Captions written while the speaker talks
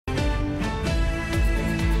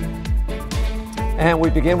And we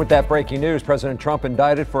begin with that breaking news. President Trump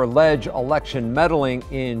indicted for alleged election meddling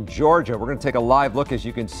in Georgia. We're going to take a live look, as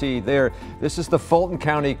you can see there. This is the Fulton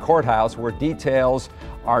County Courthouse, where details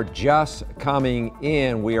are just coming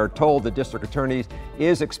in. We are told the district attorney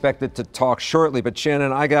is expected to talk shortly. But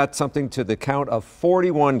Shannon, I got something to the count of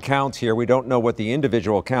 41 counts here. We don't know what the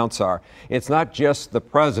individual counts are. It's not just the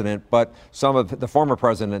president, but some of the former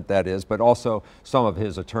president, that is, but also some of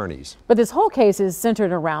his attorneys. But this whole case is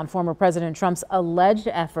centered around former President Trump's alleged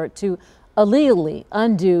effort to illegally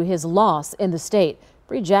undo his loss in the state.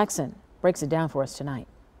 Bree Jackson breaks it down for us tonight.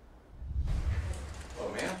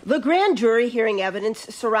 The grand jury hearing evidence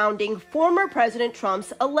surrounding former President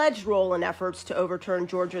Trump's alleged role in efforts to overturn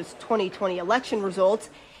Georgia's 2020 election results,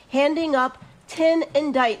 handing up 10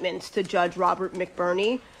 indictments to Judge Robert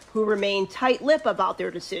McBurney, who remained tight-lipped about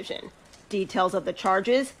their decision. Details of the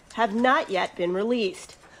charges have not yet been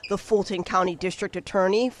released. The Fulton County District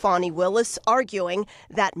Attorney, Fani Willis, arguing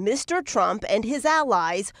that Mr. Trump and his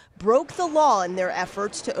allies broke the law in their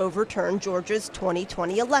efforts to overturn Georgia's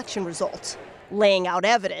 2020 election results, laying out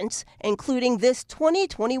evidence, including this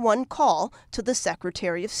 2021 call to the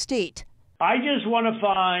Secretary of State. I just want to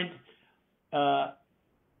find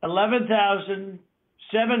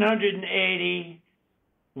 11,780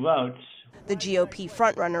 votes. The GOP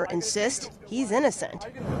frontrunner insists he's innocent.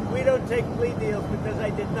 We don't take plea deals because I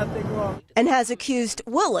did nothing wrong. And has accused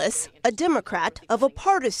Willis, a Democrat, of a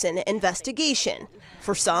partisan investigation.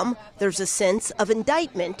 For some, there's a sense of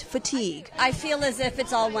indictment fatigue. I feel as if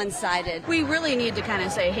it's all one-sided. We really need to kind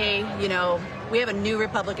of say, hey, you know, we have a new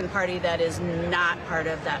Republican Party that is not part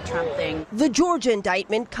of that Trump thing. The Georgia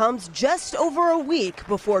indictment comes just over a week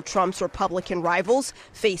before Trump's Republican rivals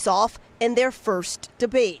face off in their first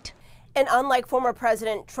debate. And unlike former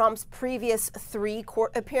President Trump's previous 3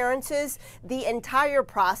 court appearances, the entire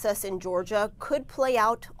process in Georgia could play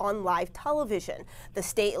out on live television. The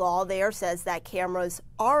state law there says that cameras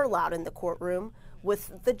are allowed in the courtroom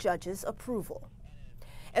with the judge's approval.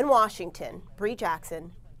 In Washington, Bree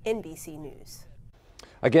Jackson, NBC News.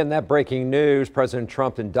 Again, that breaking news: President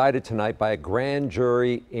Trump indicted tonight by a grand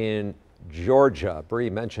jury in Georgia. Bree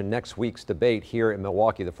mentioned next week's debate here in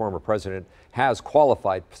Milwaukee. The former president has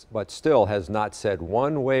qualified, but still has not said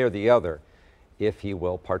one way or the other if he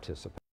will participate.